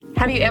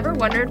Have you ever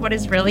wondered what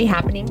is really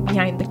happening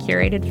behind the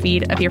curated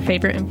feed of your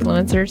favorite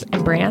influencers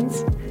and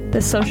brands?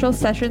 The Social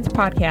Sessions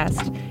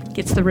podcast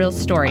gets the real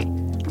story.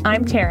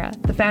 I'm Tara,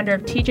 the founder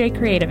of TJ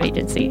Creative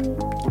Agency.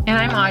 And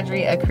I'm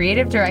Audrey, a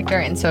creative director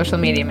and social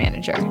media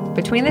manager.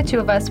 Between the two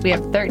of us, we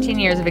have 13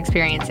 years of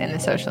experience in the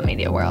social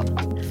media world.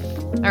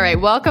 All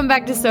right, welcome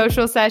back to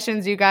Social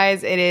Sessions, you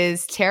guys. It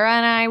is Tara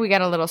and I. We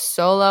got a little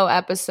solo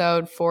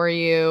episode for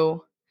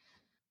you.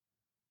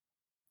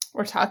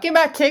 We're talking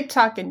about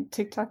TikTok and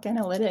TikTok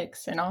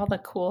analytics and all the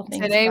cool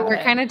things. Today,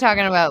 we're kind of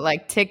talking about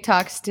like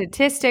TikTok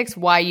statistics,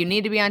 why you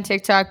need to be on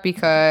TikTok,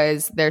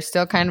 because there's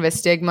still kind of a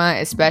stigma,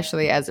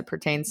 especially as it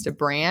pertains to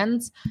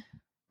brands.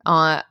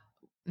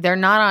 They're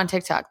not on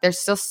TikTok. There's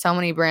still so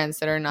many brands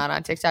that are not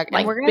on TikTok.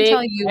 And we're going to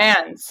tell you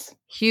brands.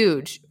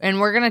 Huge. And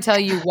we're going to tell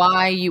you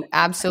why you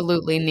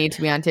absolutely need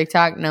to be on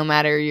TikTok, no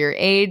matter your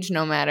age,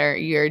 no matter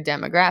your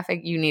demographic,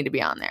 you need to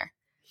be on there.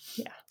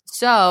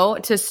 So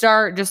to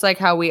start, just like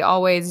how we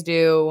always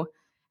do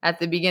at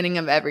the beginning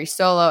of every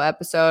solo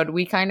episode,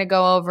 we kind of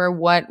go over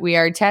what we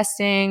are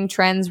testing,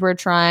 trends we're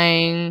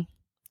trying,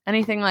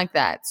 anything like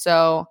that.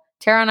 So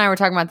Tara and I were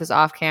talking about this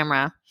off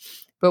camera,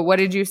 but what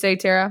did you say,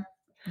 Tara,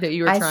 that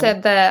you were trying? I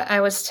said that I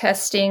was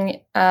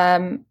testing.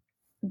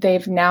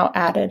 They've now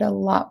added a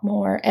lot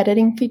more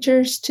editing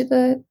features to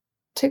the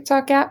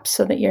TikTok app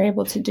so that you're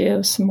able to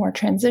do some more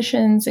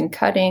transitions and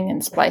cutting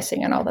and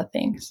splicing and all the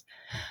things.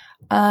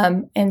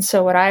 And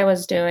so what I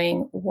was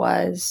doing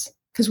was,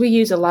 because we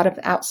use a lot of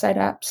outside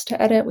apps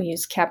to edit, we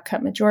use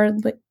CapCut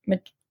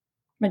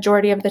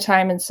majority of the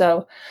time. And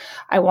so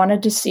I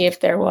wanted to see if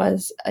there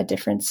was a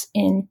difference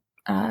in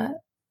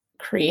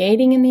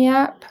creating in the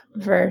app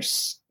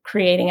versus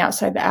creating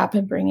outside the app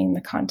and bringing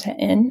the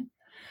content in.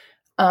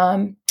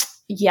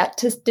 Yet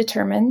to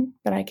determine,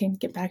 but I can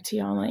get back to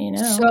you and let you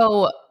know.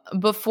 So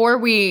before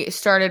we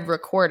started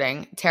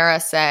recording, Tara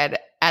said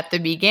at the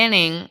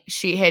beginning,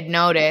 she had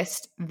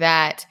noticed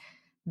that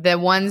the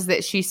ones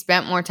that she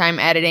spent more time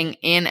editing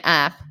in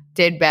app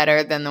did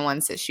better than the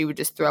ones that she would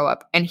just throw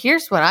up. And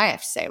here's what I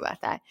have to say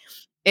about that,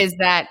 is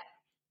that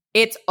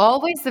it's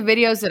always the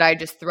videos that I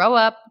just throw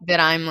up that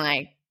I'm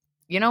like,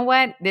 you know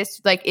what,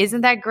 this like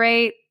isn't that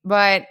great,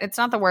 but it's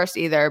not the worst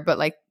either, but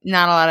like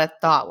not a lot of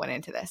thought went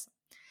into this.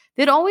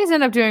 They'd always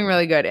end up doing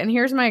really good. And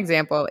here's my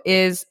example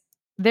is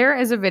there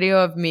is a video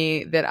of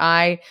me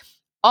that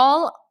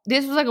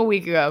this was like a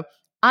week ago.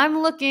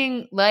 I'm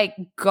looking like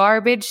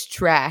garbage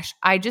trash.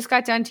 I just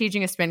got done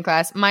teaching a spin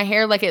class. My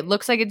hair, like it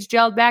looks like it's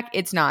gelled back.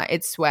 It's not.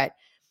 It's sweat.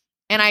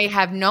 And I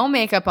have no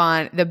makeup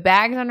on. The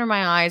bags under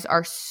my eyes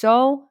are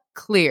so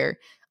clear.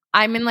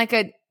 I'm in like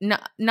a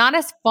not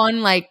as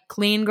fun, like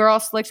clean girl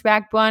slicked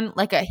back bun,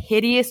 like a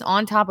hideous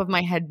on top of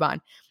my head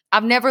bun.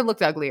 I've never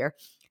looked uglier.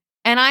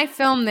 And I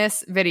film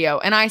this video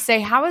and I say,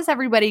 how is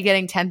everybody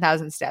getting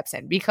 10,000 steps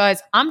in?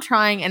 Because I'm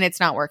trying and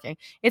it's not working.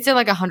 It's at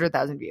like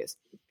 100,000 views.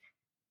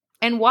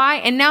 And why?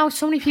 And now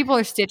so many people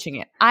are stitching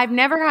it. I've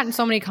never gotten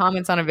so many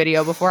comments on a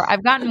video before.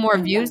 I've gotten more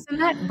views than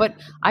that, but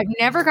I've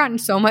never gotten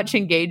so much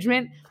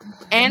engagement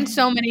and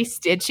so many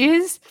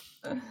stitches.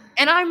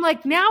 And I'm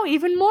like, now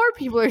even more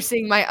people are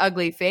seeing my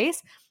ugly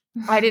face.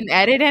 I didn't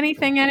edit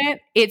anything in it.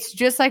 It's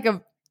just like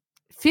a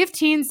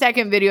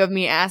 15-second video of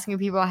me asking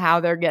people how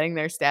they're getting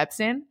their steps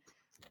in.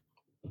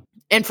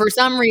 And for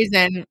some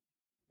reason,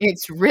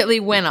 it's really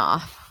went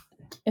off.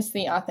 It's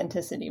the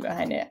authenticity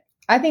behind it.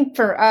 I think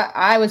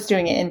I was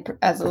doing it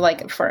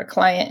for a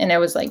client, and I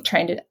was like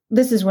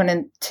this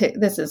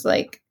is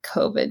like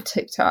COVID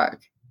TikTok.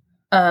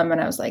 And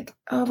I was like,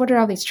 oh, what are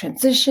all these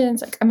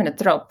transitions? Like, I'm going to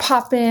throw a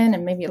pop in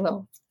and maybe a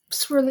little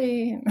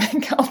swirly and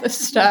like all this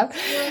stuff.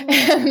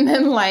 And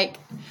then like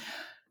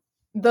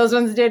those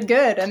ones did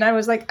good. And I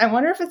was like, I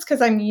wonder if it's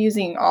because I'm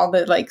using all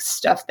the like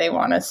stuff they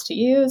want us to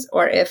use,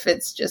 or if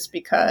it's just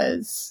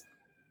because.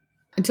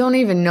 I don't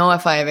even know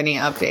if I have any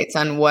updates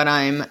on what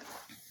I'm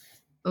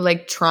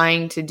like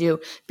trying to do,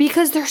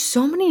 because there's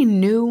so many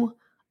new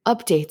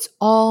updates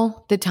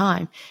all the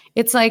time.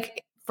 It's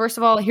like, first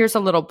of all, here's a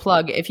little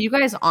plug. If you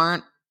guys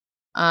aren't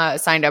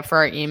signed up for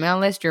our email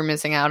list, you're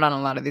missing out on a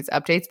lot of these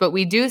updates, but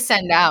we do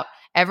send out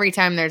every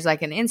time there's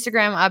like an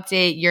Instagram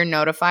update, you're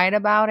notified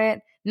about it.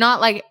 Not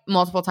like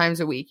multiple times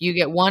a week. You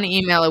get one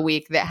email a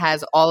week that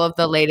has all of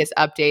the latest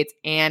updates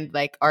and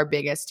like our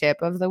biggest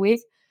tip of the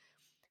week.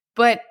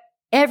 But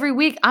every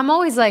week I'm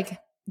always like,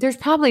 there's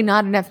probably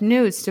not enough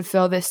news to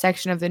fill this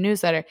section of the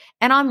newsletter.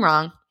 And I'm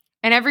wrong.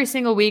 And every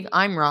single week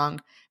I'm wrong,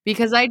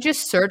 because I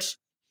just search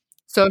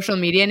social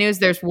media news.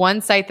 There's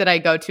one site that I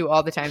go to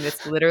all the time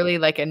that's literally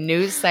like a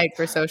news site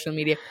for social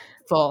media,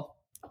 full,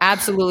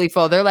 absolutely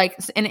full. They're like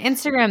an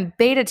Instagram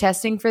beta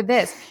testing for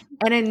this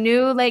and a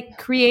new like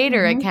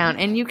creator account,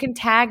 and you can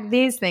tag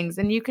these things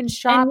and you can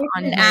shop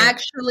on here.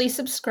 Actually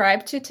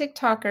subscribe to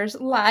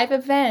TikTokers live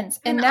events,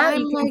 and now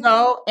you can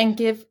go and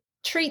give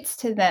treats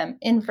to them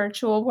in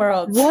virtual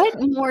worlds. What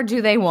more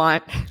do they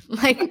want?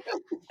 Like,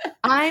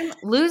 I'm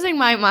losing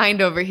my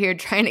mind over here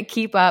trying to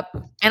keep up.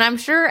 And I'm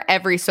sure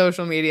every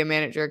social media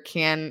manager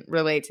can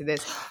relate to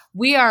this.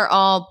 We are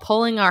all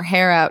pulling our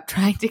hair out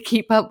trying to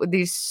keep up with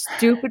these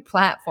stupid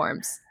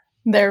platforms.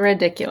 They're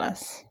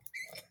ridiculous.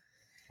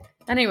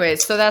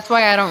 Anyways, so that's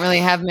why I don't really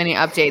have many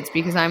updates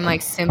because I'm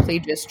like simply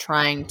just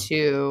trying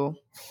to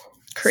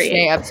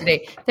stay up to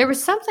date. There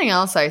was something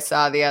else I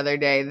saw the other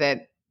day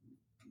that,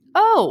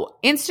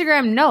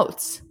 Instagram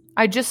notes.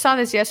 I just saw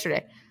this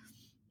yesterday.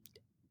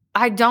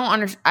 I don't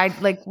understand. I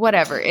like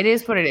whatever. It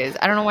is what it is.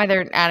 I don't know why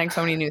they're adding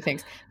so many new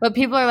things. But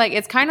people are like,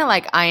 it's kind of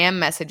like IM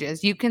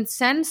messages. You can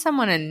send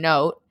someone a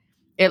note.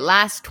 It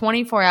lasts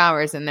 24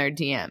 hours in their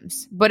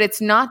DMs, but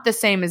it's not the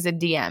same as a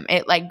DM.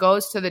 It like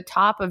goes to the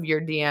top of your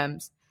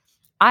DMs.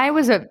 I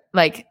was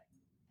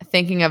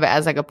thinking of it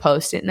as like a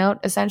Post-it note,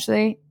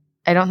 essentially.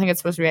 I don't think it's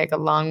supposed to be like a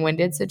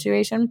long-winded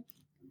situation.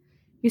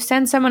 You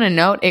send someone a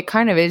note, it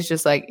kind of is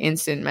just like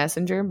instant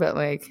messenger, but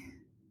like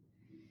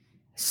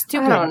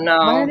stupid. I don't know.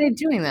 Why are they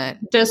doing that?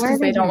 Just because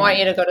they don't want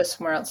you to go to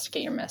somewhere else to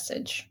get your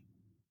message.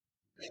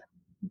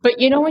 But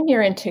you know when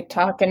you're in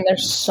TikTok and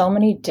there's so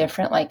many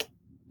different like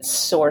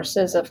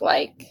sources of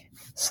like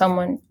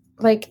someone,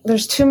 like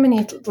there's too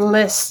many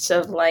lists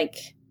of like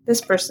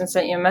this person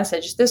sent you a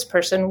message, this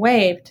person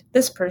waved,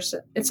 this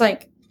person. It's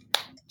like,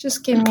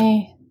 just give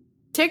me.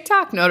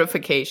 TikTok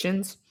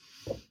notifications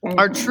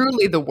are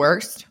truly the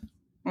worst.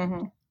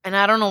 Mm-hmm. And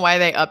I don't know why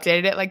they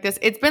updated it like this.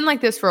 It's been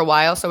like this for a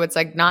while, so it's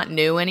like not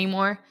new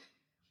anymore.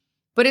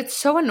 But it's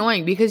so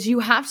annoying because you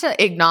have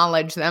to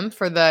acknowledge them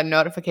for the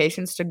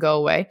notifications to go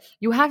away.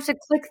 You have to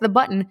click the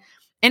button.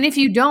 And if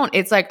you don't,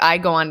 it's like I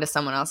go onto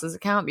someone else's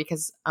account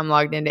because I'm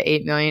logged into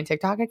 8 million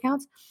TikTok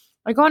accounts.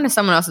 I go onto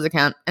someone else's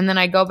account and then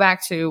I go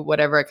back to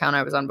whatever account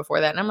I was on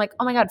before that. And I'm like,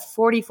 oh my God,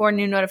 44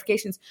 new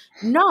notifications.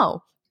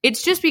 No,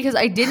 it's just because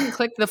I didn't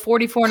click the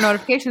 44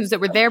 notifications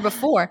that were there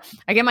before.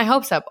 I get my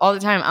hopes up all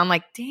the time. I'm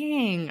like,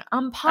 dang,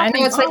 I'm popping I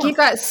know it's off. like you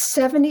got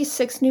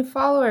 76 new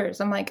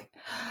followers. I'm like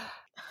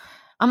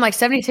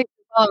 76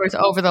 followers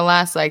over the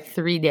last like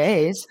 3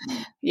 days.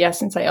 Yeah,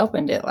 since I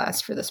opened it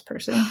last for this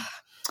person.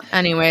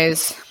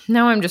 Anyways,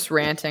 now I'm just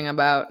ranting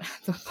about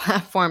the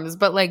platforms,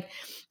 but like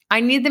I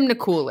need them to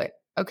cool it.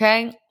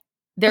 Okay.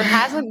 There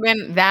hasn't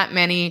been that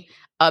many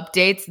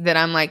updates that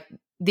I'm like,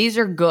 these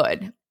are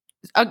good.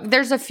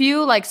 There's a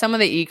few, like some of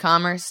the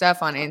e-commerce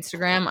stuff on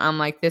Instagram. I'm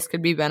like, this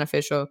could be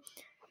beneficial.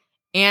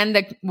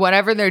 And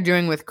whatever they're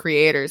doing with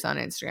creators on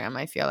Instagram,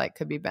 I feel like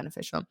could be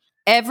beneficial.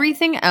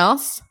 Everything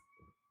else,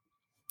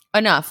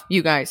 enough,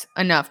 you guys,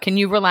 enough. Can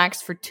you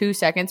relax for 2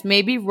 seconds?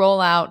 Maybe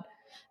roll out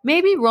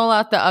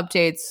the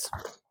updates,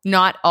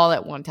 not all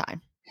at one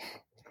time.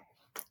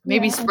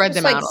 Maybe spread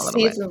them out a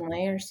little bit.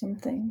 Seasonally or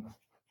something.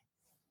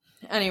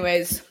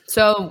 Anyways,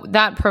 so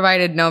that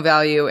provided no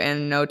value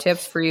and no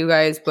tips for you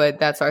guys, but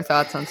that's our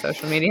thoughts on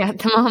social media at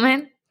the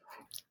moment.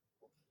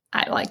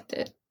 I liked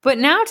it. But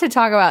now to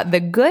talk about the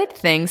good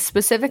things,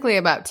 specifically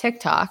about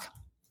TikTok.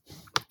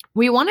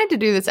 We wanted to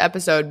do this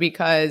episode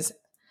because,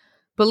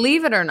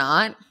 believe it or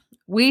not,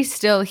 we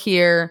still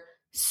hear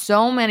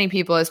so many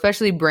people,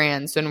 especially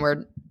brands,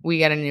 when we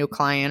get a new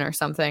client or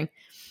something,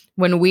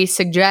 when we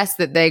suggest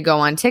that they go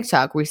on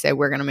TikTok, we say,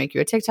 we're going to make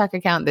you a TikTok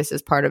account. This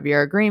is part of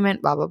your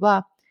agreement, blah, blah,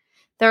 blah.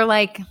 They're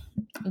like,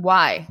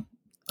 why?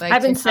 Like,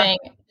 I've been saying,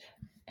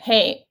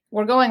 hey,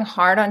 we're going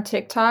hard on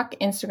TikTok,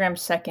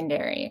 Instagram's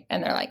secondary.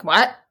 And they're like,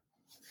 what?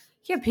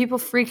 Yeah, people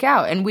freak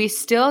out. And we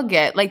still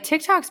get, like,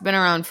 TikTok's been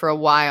around for a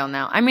while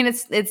now. I mean,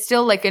 it's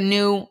still like a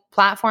new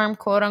platform,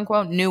 quote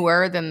unquote,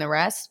 newer than the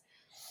rest.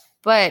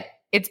 But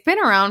it's been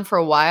around for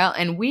a while,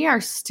 and we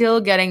are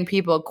still getting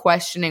people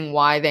questioning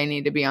why they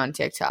need to be on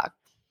TikTok.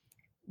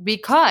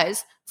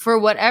 Because for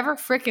whatever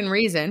freaking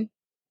reason,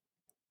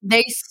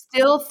 they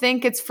still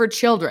think it's for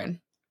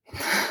children.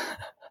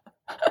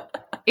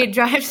 It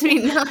drives me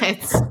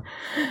nuts.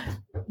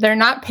 They're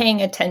not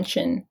paying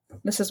attention.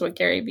 This is what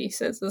Gary Vee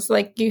says. It's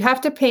like you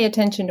have to pay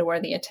attention to where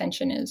the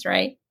attention is,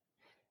 right?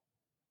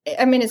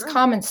 I mean, it's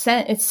common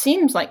sense. It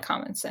seems like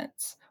common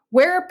sense.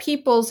 Where are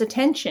people's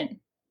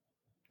attention?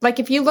 Like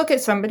if you look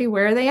at somebody,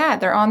 where are they at?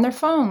 They're on their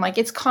phone. Like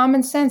it's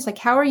common sense. Like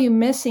how are you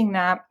missing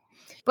that?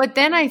 But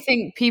then I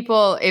think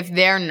people, if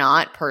they're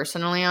not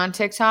personally on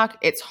TikTok,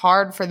 it's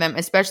hard for them,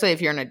 especially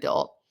if you're an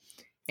adult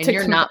and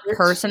you're not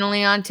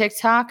personally on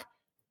TikTok,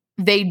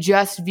 they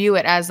just view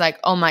it as like,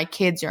 oh, my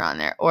kids are on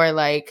there, or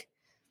like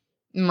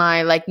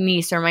my like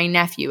niece or my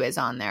nephew is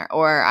on there,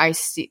 or I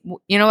see,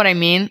 you know what I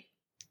mean?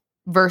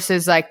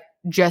 Versus like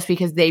just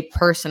because they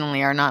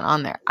personally are not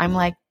on there. I'm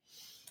like,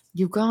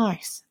 you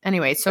guys.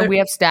 Anyway, so we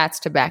have stats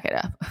to back it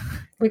up.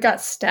 We got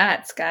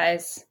stats,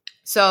 guys.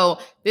 So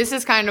this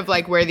is kind of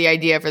like where the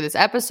idea for this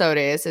episode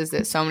is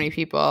that so many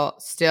people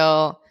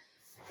still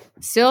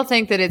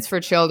think that it's for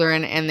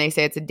children, and they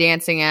say it's a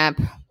dancing app,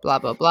 blah,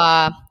 blah,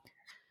 blah.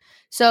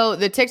 So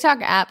the TikTok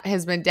app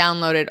has been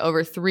downloaded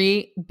over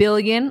 3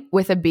 billion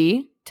with a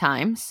B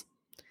times.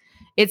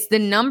 It's the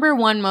number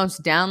one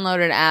most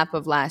downloaded app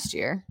of last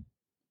year.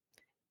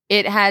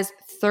 It has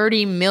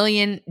 30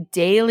 million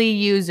daily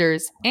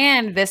users,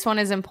 and this one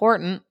is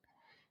important.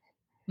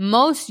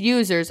 Most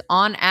users,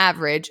 on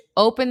average,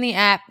 open the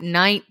app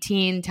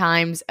 19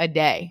 times a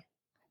day.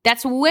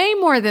 That's way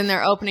more than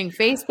they're opening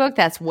Facebook.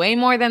 That's way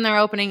more than they're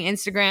opening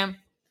Instagram.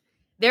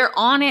 They're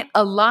on it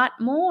a lot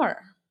more.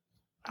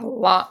 A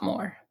lot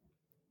more.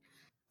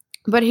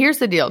 But here's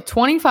the deal.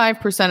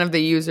 25% of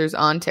the users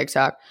on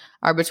TikTok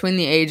are between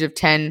the age of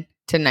 10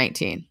 to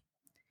 19.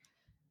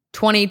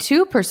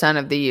 22%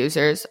 of the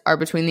users are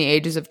between the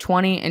ages of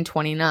 20 and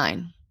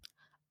 29.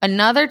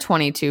 Another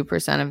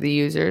 22% of the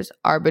users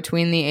are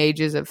between the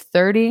ages of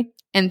 30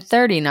 and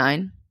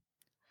 39.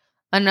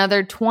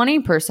 Another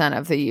 20%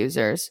 of the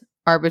users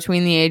are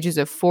between the ages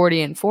of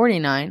 40 and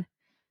 49.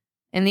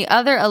 And the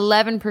other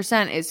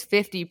 11% is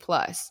 50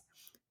 plus.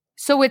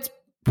 So it's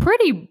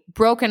pretty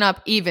broken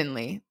up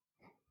evenly.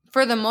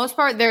 For the most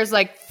part, there's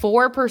like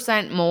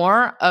 4%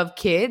 more of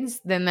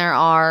kids than there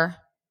are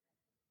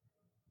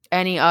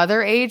any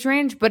other age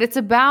range, but it's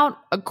about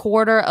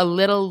a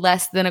little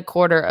less than a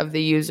quarter of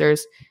the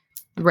users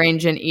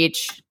range in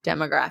each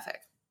demographic.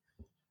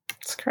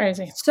 It's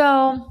crazy.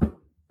 So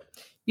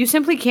you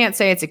simply can't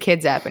say it's a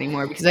kids app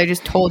anymore because I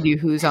just told you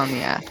who's on the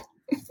app.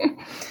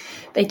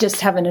 They just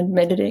haven't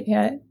admitted it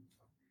yet.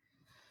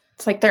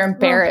 It's like they're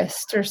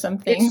embarrassed or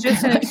something. It's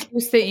just an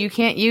excuse that you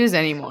can't use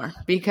anymore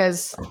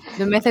because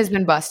the myth has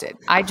been busted.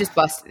 I just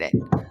busted it.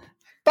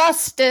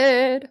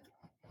 Busted.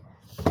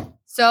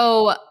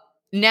 So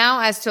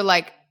now as to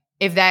like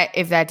if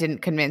that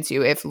didn't convince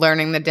you, if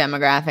learning the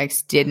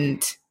demographics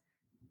didn't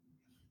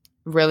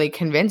really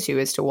convince you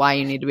as to why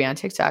you need to be on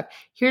TikTok,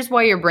 here's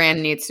why your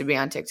brand needs to be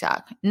on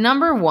TikTok.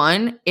 Number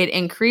one, it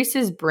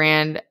increases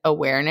brand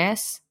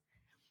awareness.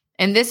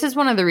 And this is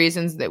one of the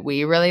reasons that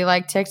we really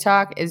like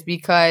TikTok is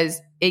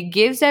because it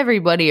gives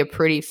everybody a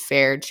pretty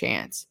fair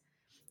chance.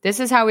 This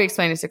is how we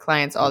explain this to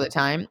clients all the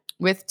time.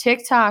 With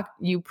TikTok,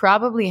 you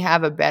probably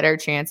have a better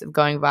chance of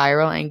going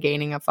viral and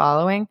gaining a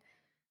following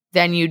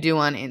than you do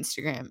on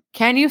Instagram.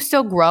 Can you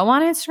still grow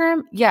on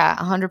Instagram? Yeah,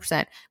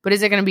 100%. But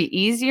is it going to be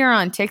easier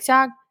on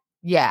TikTok?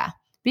 Yeah,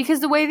 because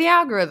the way the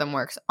algorithm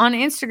works. On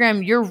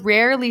Instagram, you're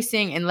rarely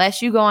seeing,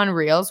 unless you go on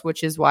Reels,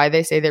 which is why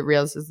they say that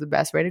Reels is the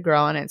best way to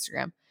grow on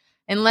Instagram.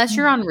 Unless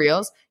you're on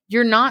Reels,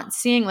 you're not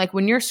seeing, like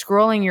when you're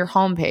scrolling your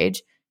homepage,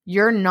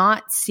 you're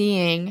not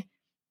seeing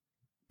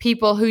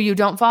people who you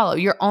don't follow.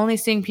 You're only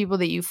seeing people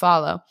that you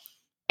follow.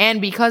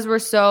 And because we're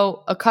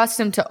so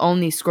accustomed to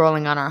only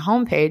scrolling on our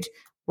homepage,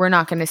 we're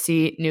not going to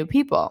see new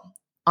people.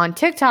 On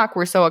TikTok,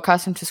 we're so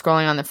accustomed to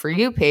scrolling on the For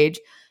You page,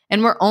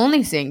 and we're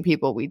only seeing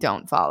people we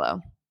don't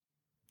follow.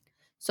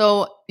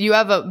 So you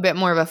have a bit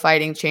more of a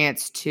fighting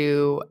chance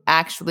to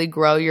actually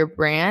grow your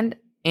brand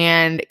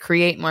and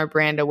create more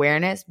brand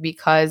awareness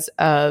because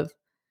of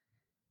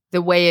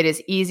the way it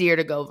is easier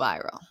to go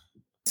viral.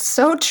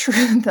 So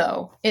true,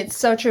 though. It's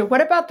so true.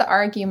 What about the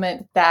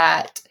argument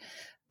that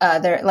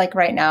they're like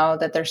right now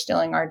that they're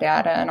stealing our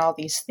data and all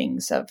these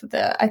things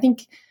I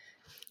think.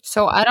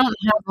 So I don't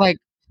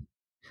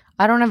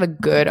have a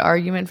good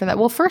argument for that.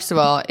 Well, first of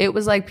all, it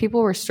was like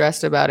people were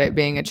stressed about it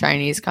being a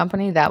Chinese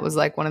company. That was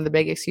like one of the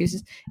big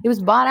excuses. It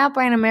was bought out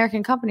by an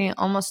American company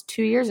almost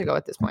 2 years ago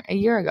at this point, a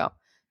year ago.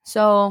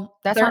 So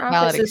that's their not a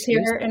valid office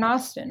excuse. Here in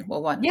Austin.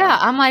 Well, one. Yeah,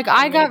 I'm like,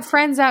 I got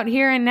friends out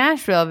here in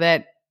Nashville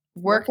that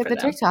work at the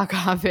them. TikTok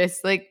office.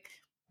 Like,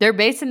 they're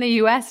based in the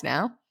U.S.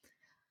 now.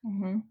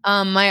 Mm-hmm.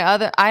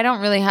 I don't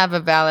really have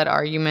a valid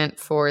argument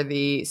for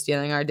the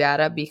stealing our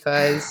data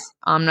because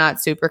I'm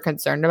not super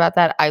concerned about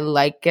that. I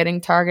like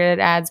getting targeted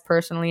ads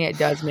personally. It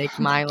does make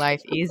my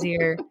life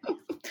easier.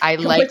 I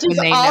like Which is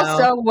when they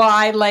also know.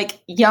 why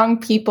like young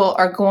people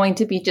are going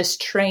to be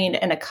just trained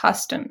and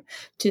accustomed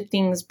to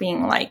things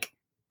being like,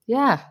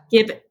 yeah,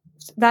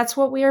 that's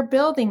what we are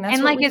building. That's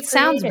and what like it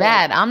sounds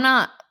bad.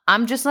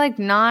 I'm just like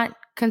not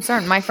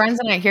concerned. My friends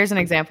and I, here's an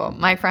example.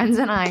 My friends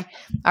and I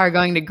are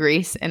going to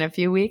Greece in a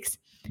few weeks,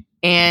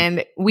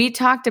 and we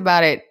talked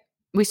about it.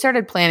 We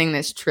started planning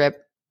this trip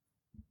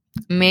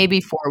maybe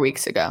 4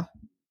 weeks ago,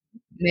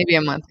 maybe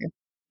a month ago.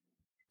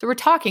 So we're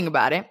talking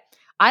about it.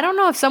 I don't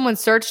know if someone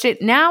searched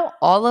it. Now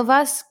all of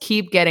us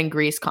keep getting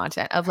Greece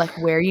content of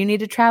like where you need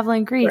to travel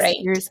in Greece. Right.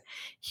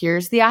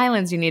 Here's the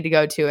islands you need to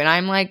go to. And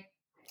I'm like,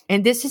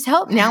 and this has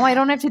helped. Now I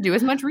don't have to do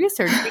as much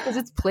research because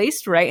it's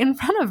placed right in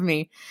front of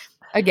me.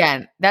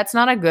 Again, that's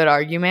not a good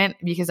argument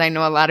because I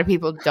know a lot of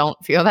people don't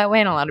feel that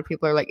way. And a lot of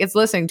people are like, it's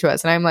listening to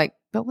us. And I'm like,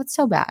 but what's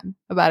so bad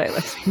about it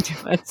listening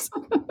to us?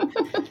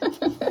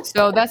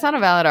 So that's not a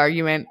valid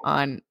argument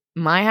on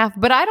my half.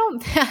 But I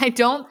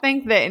don't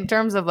think that in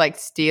terms of like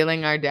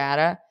stealing our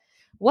data,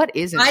 what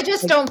is it? I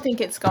just don't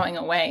think it's going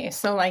away.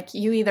 So like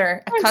you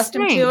either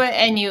accustomed to it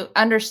and you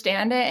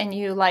understand it and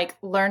you like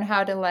learn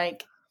how to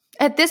like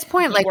at this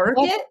point, like work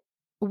it.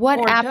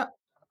 What app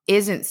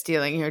isn't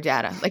stealing your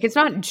data? Like it's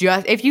not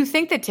just if you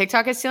think that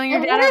TikTok is stealing your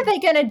data. What are they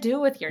going to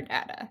do with your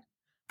data?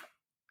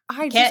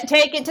 I can't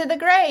take it to the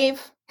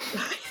grave.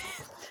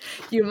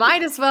 You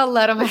might as well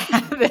let them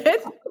have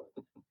it.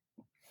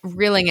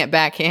 Reeling it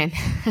back in.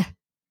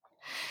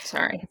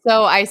 Sorry.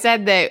 So I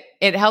said that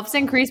it helps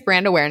increase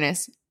brand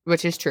awareness,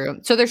 which is true.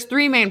 So there's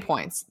 3 main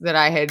points that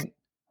I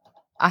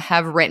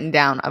have written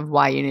down of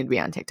why you need to be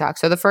on TikTok.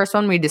 So the first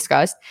one we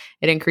discussed,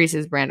 it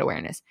increases brand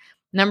awareness.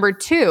 Number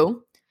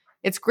 2,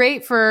 it's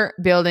great for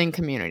building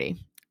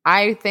community.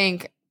 I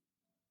think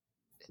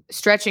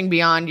stretching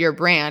beyond your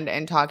brand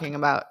and talking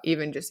about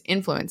even just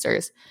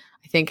influencers,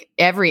 I think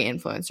every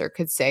influencer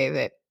could say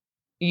that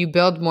you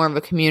build more of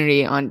a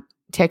community on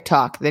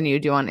TikTok than you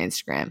do on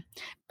Instagram.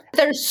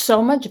 There's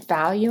so much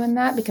value in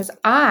that because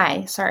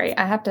I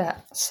have to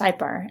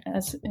sidebar,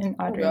 as in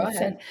Audrey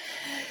said,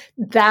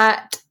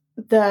 that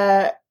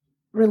the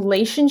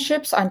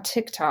relationships on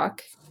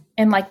TikTok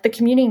and like the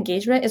community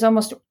engagement is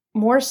almost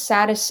more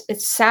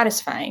it's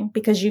satisfying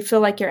because you feel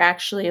like you're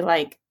actually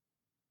like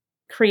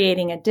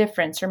creating a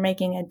difference or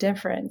making a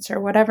difference or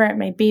whatever it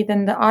may be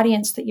than the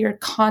audience that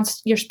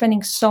you're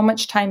spending so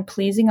much time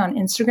pleasing on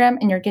Instagram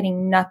and you're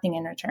getting nothing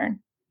in return.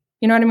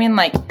 You know what I mean?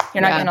 Like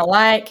you're not going to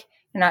like,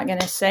 you're not going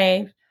to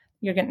save,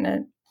 you're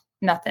getting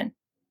nothing,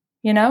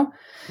 you know?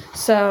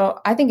 So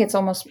I think it's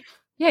almost...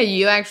 Yeah,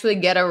 you actually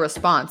get a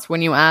response.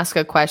 When you ask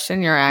a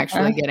question, you're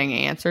actually getting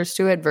answers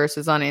to it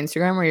versus on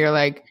Instagram where you're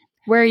like,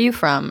 where are you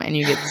from? And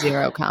you get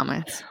 0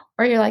 comments.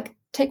 Or you're like,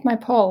 take my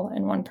poll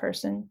and one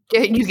person.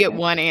 You get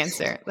one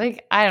answer.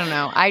 Like, I don't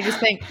know. I just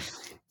think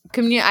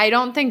I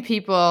don't think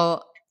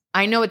people...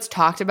 I know it's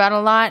talked about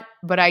a lot,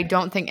 but I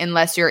don't think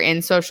unless you're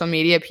in social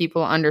media,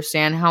 people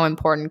understand how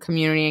important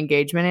community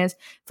engagement is.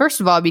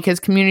 First of all, because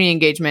community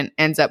engagement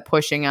ends up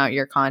pushing out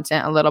your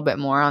content a little bit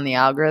more on the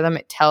algorithm.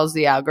 It tells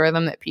the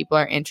algorithm that people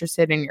are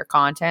interested in your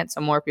content, so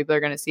more people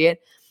are going to see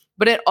it.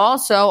 But it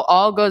also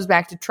all goes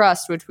back to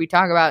trust, which we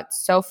talk about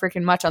so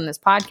freaking much on this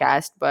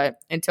podcast. But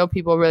until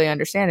people really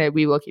understand it,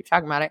 we will keep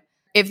talking about it.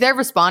 If they're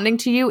responding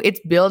to you, it's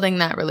building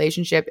that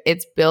relationship.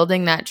 It's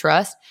building that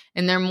trust.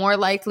 And they're more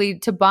likely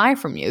to buy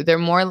from you. They're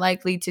more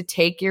likely to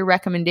take your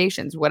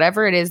recommendations,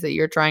 whatever it is that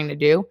you're trying to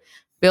do.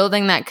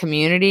 Building that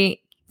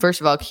community,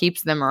 first of all,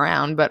 keeps them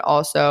around, but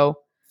also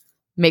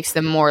makes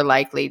them more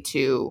likely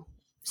to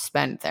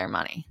spend their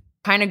money.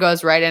 Kind of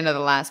goes right into the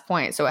last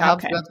point. So it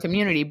helps build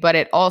community. But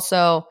it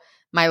also,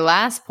 my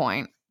last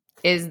point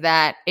is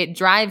that it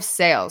drives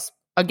sales.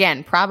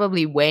 Again,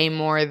 probably way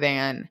more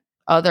than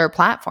other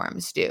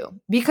platforms do.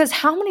 Because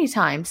how many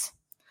times,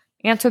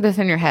 answer this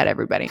in your head,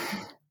 everybody.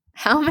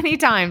 How many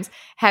times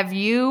have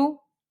you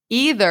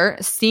either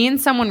seen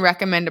someone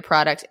recommend a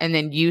product and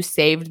then you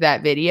saved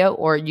that video,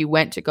 or you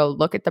went to go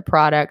look at the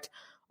product,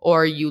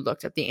 or you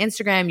looked up the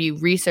Instagram, you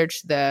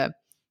researched the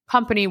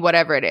company,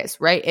 whatever it is,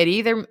 right? It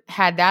either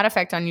had that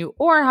effect on you,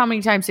 or how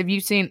many times have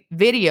you seen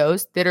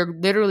videos that are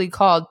literally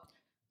called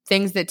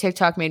things that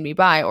TikTok made me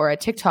buy, or a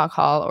TikTok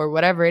haul, or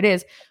whatever it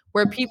is,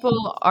 where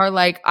people are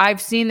like,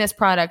 I've seen this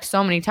product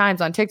so many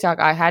times on TikTok,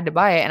 I had to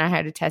buy it and I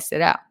had to test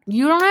it out.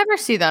 You don't ever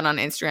see that on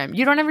Instagram.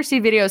 You don't ever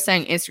see videos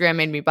saying Instagram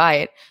made me buy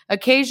it.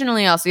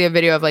 Occasionally I'll see a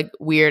video of like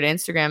weird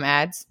Instagram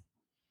ads,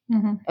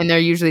 and they're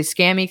usually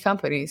scammy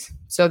companies.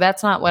 So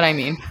that's not what I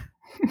mean.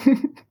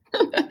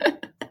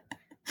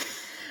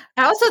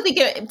 I also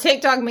think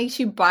TikTok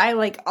makes you buy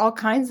like all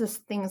kinds of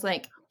things,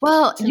 like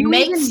you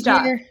make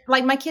stuff.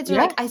 Like my kids are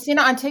like, I seen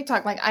it on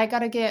TikTok. Like I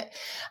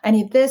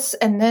need this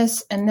and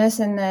this and this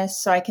and this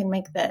so I can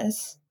make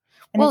this.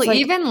 And well,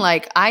 even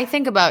like I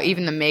think about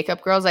even the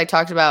makeup girls. I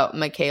talked about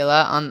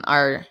Michaela on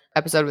our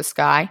episode with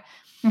Sky.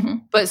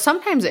 But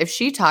sometimes if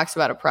she talks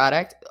about a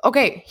product,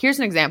 okay, here's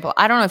an example.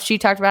 I don't know if she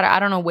talked about it. I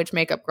don't know which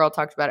makeup girl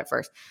talked about it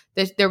first.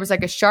 There was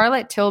like a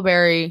Charlotte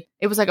Tilbury.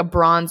 It was like a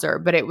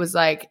bronzer, but it was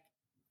like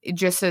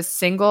just a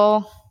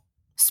single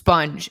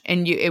sponge,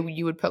 and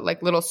you would put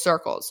like little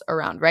circles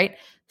around, right?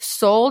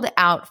 Sold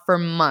out for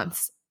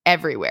months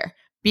everywhere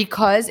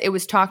because it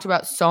was talked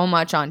about so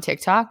much on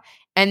TikTok.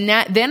 And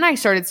then I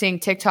started seeing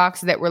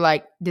TikToks that were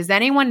like, does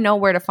anyone know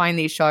where to find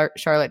these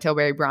Charlotte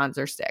Tilbury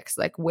bronzer sticks?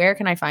 Like, where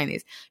can I find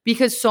these?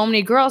 Because so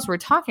many girls were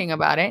talking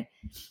about it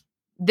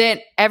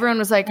that everyone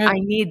was like, I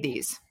need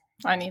these.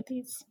 I need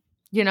these.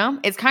 You know,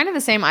 it's kind of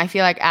the same. I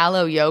feel like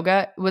Aloe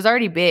Yoga was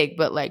already big,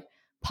 but like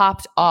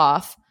popped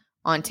off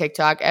on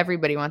TikTok.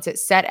 Everybody wants it.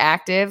 Set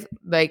Active,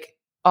 like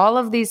all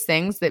of these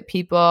things that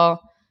people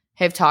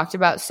have talked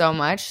about so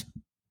much.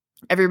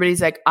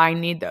 Everybody's like, I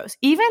need those.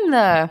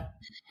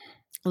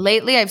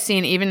 Lately I've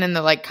seen, even in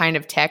the like kind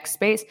of tech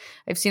space,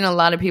 I've seen a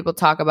lot of people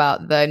talk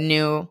about the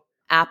new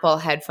Apple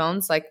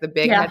headphones, like the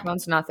big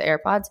headphones, not the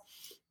AirPods.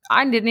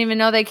 I didn't even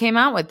know they came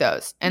out with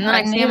those. And then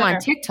I see them on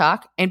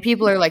TikTok and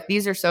people are like,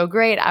 these are so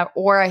great.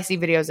 Or I see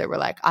videos that were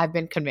like, I've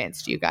been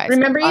convinced, you guys.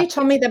 Remember you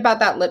told me about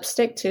that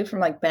lipstick too from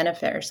like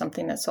Benefit or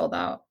something that sold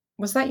out.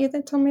 Was that you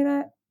that told me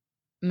that?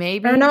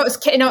 Maybe. Or no, it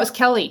was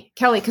Kelly.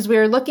 Because we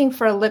were looking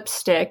for a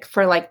lipstick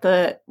for like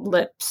the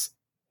lips,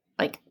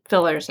 like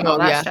fillers and all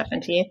that stuff in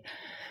teeth.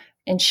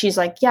 And she's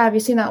like, yeah, have you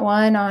seen that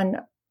one on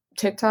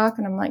TikTok?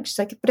 And I'm like, she's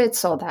like, but it's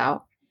sold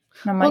out.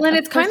 And I'm like, well, then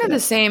it's kind of the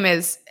same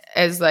as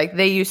like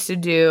they used to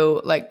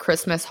do like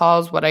Christmas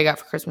hauls, what I got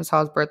for Christmas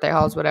hauls, birthday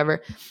hauls,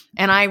 whatever.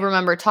 And I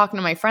remember talking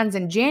to my friends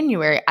in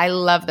January. I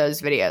love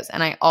those videos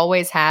and I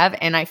always have.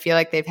 And I feel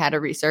like they've had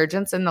a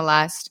resurgence in the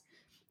last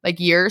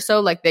like year or so.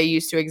 Like they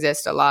used to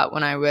exist a lot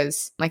when I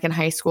was like in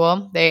high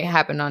school. They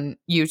happened on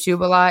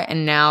YouTube a lot.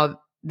 And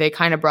now they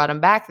kind of brought them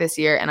back this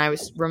year. And I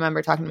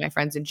remember talking to my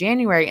friends in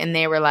January and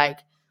they were like,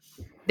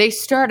 they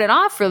started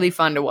off really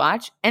fun to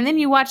watch. And then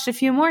you watched a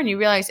few more and you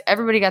realize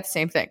everybody got the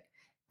same thing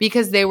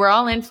because they were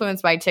all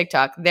influenced by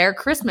TikTok. Their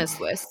Christmas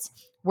lists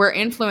were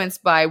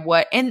influenced by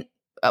and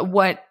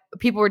what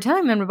people were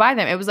telling them to buy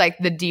them. It was like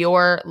the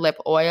Dior lip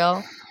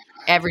oil.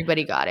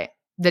 Everybody got it.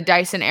 The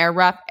Dyson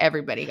Airwrap.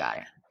 Everybody got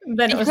it.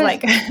 Then it was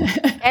like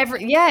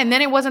and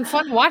then it wasn't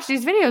fun to watch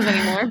these videos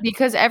anymore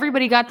because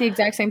everybody got the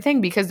exact same thing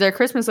because their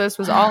Christmas list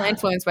was all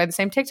influenced by the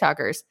same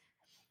TikTokers.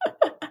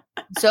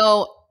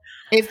 So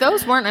if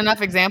those weren't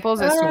enough examples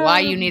as to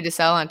why you need to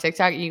sell on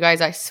TikTok, you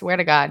guys, I swear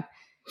to God,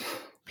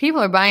 people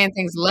are buying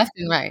things left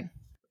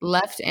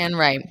and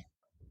right.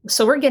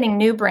 So we're getting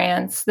new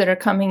brands that are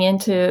coming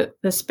into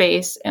the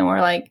space and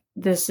we're like,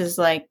 this is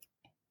like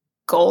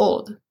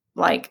gold.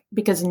 Like,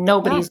 because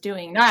nobody's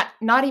doing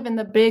not even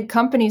the big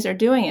companies are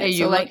doing it.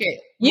 So like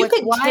you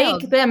could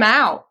take them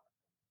out.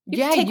 We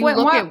have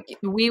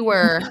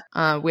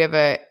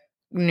a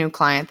new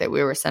client that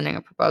we were sending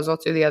a proposal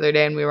to the other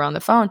day and we were on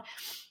the phone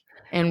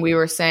and we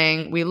were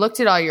saying, we looked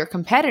at all your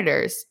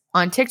competitors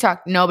on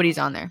TikTok. Nobody's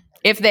on there.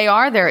 If they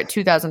are, they're at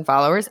 2,000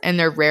 followers and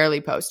they're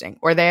rarely posting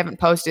or they haven't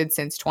posted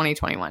since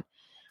 2021.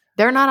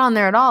 They're not on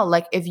there at all.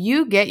 Like if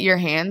you get your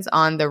hands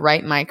on the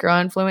right micro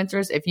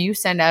influencers, if you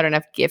send out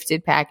enough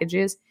gifted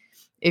packages,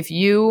 if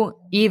you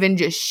even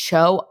just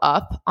show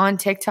up on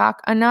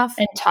TikTok enough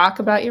and talk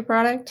about your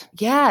product.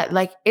 Yeah.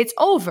 Like it's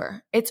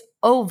over. It's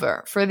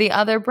over for the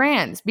other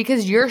brands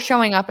because you're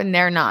showing up and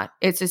they're not.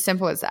 It's as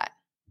simple as that.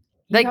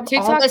 Like you have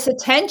TikTok, all this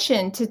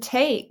attention to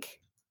take.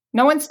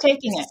 No one's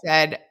taking it.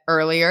 Said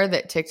earlier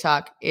that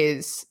TikTok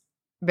is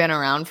been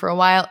around for a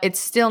while. It's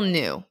still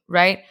new,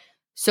 right?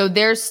 So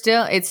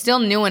it's still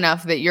new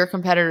enough that your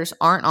competitors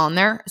aren't on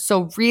there.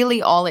 So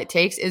really all it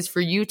takes is for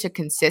you to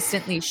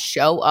consistently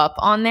show up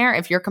on there.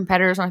 If your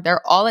competitors aren't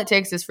there, all it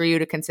takes is for you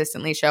to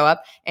consistently show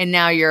up and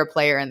now you're a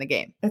player in the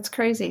game. It's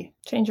crazy.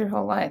 Change your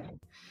whole life.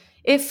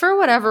 If for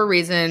whatever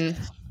reason,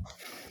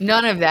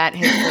 none of that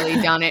has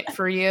really done it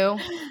for you,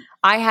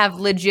 I have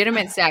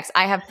legitimate stats.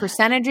 I have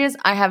percentages.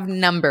 I have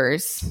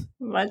numbers.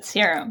 Let's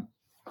hear them.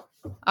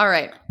 All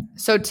right.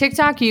 So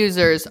TikTok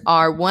users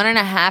are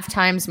 1.5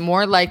 times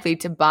more likely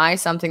to buy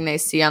something they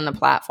see on the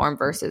platform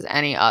versus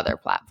any other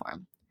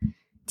platform.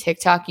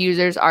 TikTok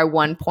users are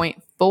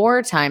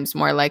 1.4 times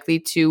more likely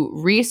to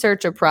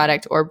research a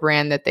product or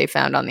brand that they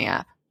found on the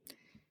app.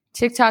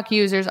 TikTok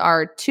users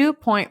are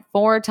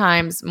 2.4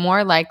 times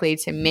more likely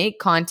to make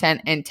content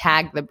and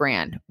tag the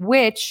brand,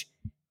 which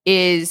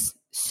is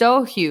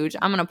so huge.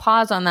 I'm going to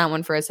pause on that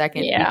one for a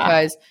second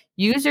because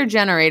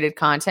user-generated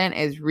content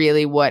is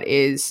really what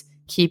is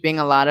keeping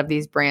a lot of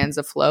these brands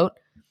afloat.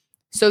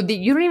 So that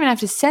you don't even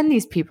have to send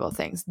these people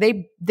things.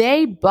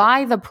 They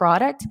buy the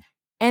product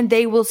and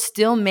they will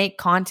still make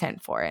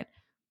content for it.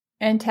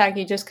 And tag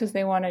you just because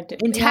they want to do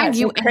and tag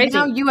you. And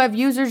now you have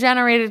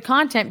user-generated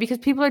content because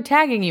people are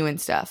tagging you and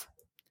stuff.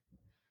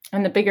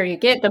 And the bigger you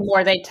get, the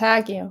more they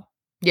tag you.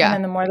 Yeah, and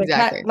then the more they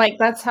tag. Like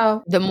that's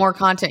how the more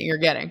content you're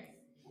getting.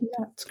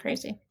 Yeah, it's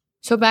crazy.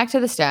 So back to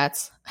the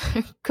stats.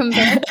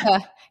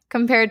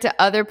 Compared to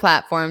other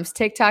platforms,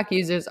 TikTok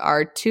users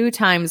are 2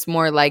 times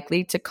more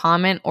likely to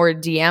comment or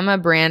DM a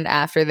brand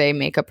after they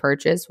make a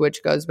purchase,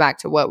 which goes back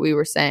to what we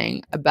were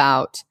saying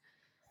about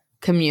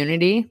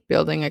community,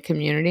 building a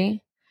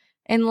community.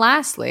 And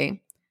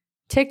lastly,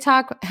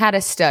 TikTok had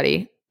a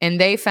study and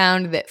they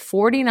found that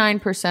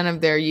 49%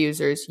 of their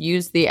users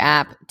use the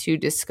app to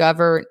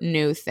discover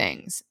new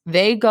things.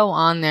 They go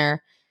on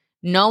there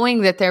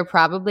knowing that they're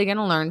probably going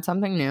to learn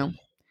something new.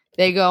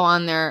 They go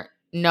on there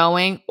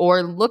knowing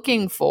or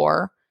looking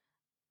for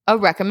a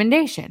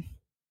recommendation.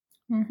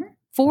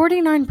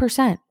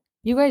 49%.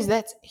 You guys,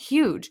 that's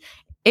huge.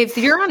 If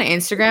you're on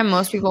Instagram,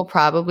 most people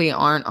probably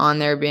aren't on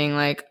there being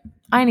like,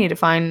 I need to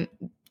find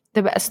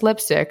the best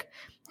lipstick.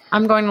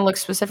 I'm going to look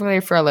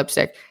specifically for a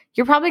lipstick.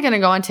 You're probably going to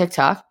go on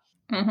TikTok.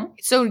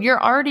 So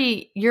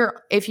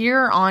if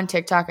you're on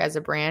TikTok as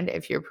a brand,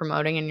 if you're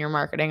promoting and you're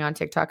marketing on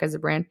TikTok as a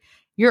brand,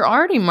 you're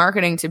already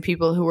marketing to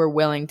people who are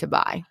willing to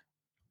buy.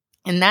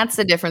 And that's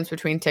the difference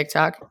between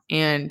TikTok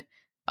and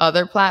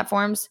other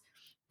platforms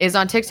is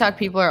on TikTok,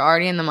 people are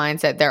already in the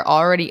mindset. They're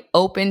already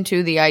open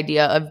to the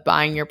idea of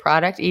buying your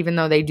product, even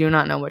though they do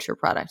not know what your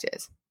product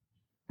is.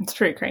 It's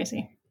pretty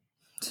crazy.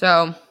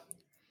 So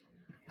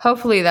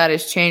hopefully that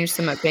has changed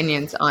some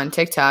opinions on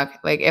TikTok.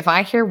 Like if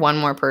I hear one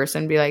more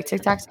person be like,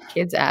 TikTok's a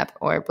kids app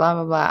or blah,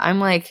 blah, blah. I'm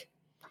like,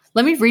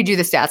 let me read you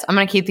the stats. I'm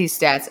going to keep these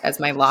stats as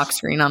my lock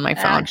screen on my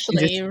phone.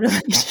 Actually, you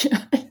really should.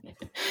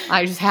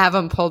 I just have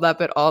them pulled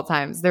up at all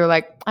times. They're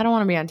like, I don't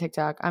want to be on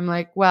TikTok. I'm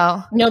like,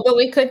 well. No, but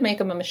we could make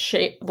them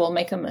we'll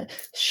make them a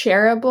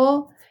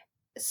shareable,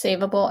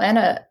 savable,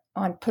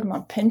 and put them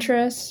on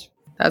Pinterest.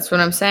 That's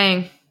what I'm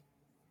saying.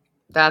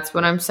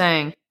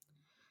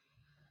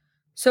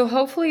 So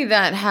hopefully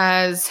that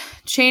has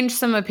changed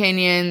some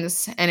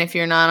opinions. And if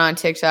you're not on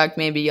TikTok,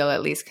 maybe you'll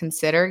at least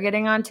consider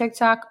getting on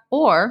TikTok.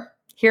 Or,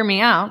 hear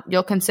me out,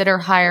 you'll consider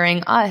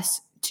hiring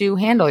us to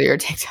handle your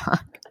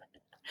TikTok.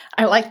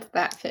 I liked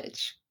that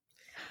pitch.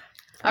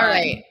 All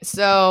right.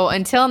 So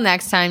until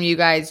next time, you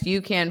guys,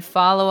 you can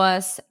follow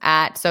us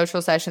at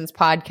Social Sessions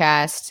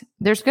Podcast.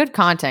 There's good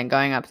content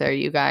going up there,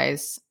 you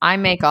guys. I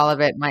make all of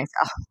it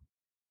myself.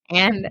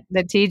 And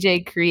the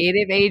TJ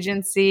Creative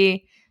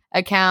Agency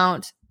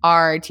account.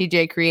 our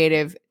TJ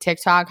Creative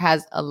TikTok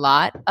has a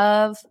lot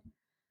of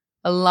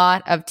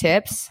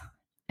tips.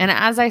 And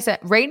as I said,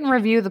 rate and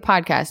review the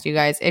podcast, you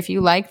guys. If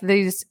you like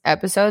these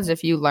episodes,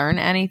 if you learn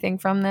anything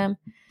from them,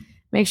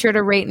 make sure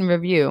to rate and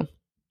review.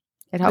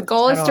 It helps. The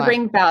goal is to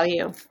bring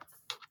value.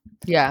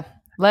 Yeah.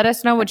 Let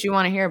us know what you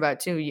want to hear about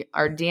too.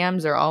 Our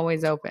DMs are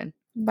always open.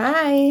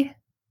 Bye.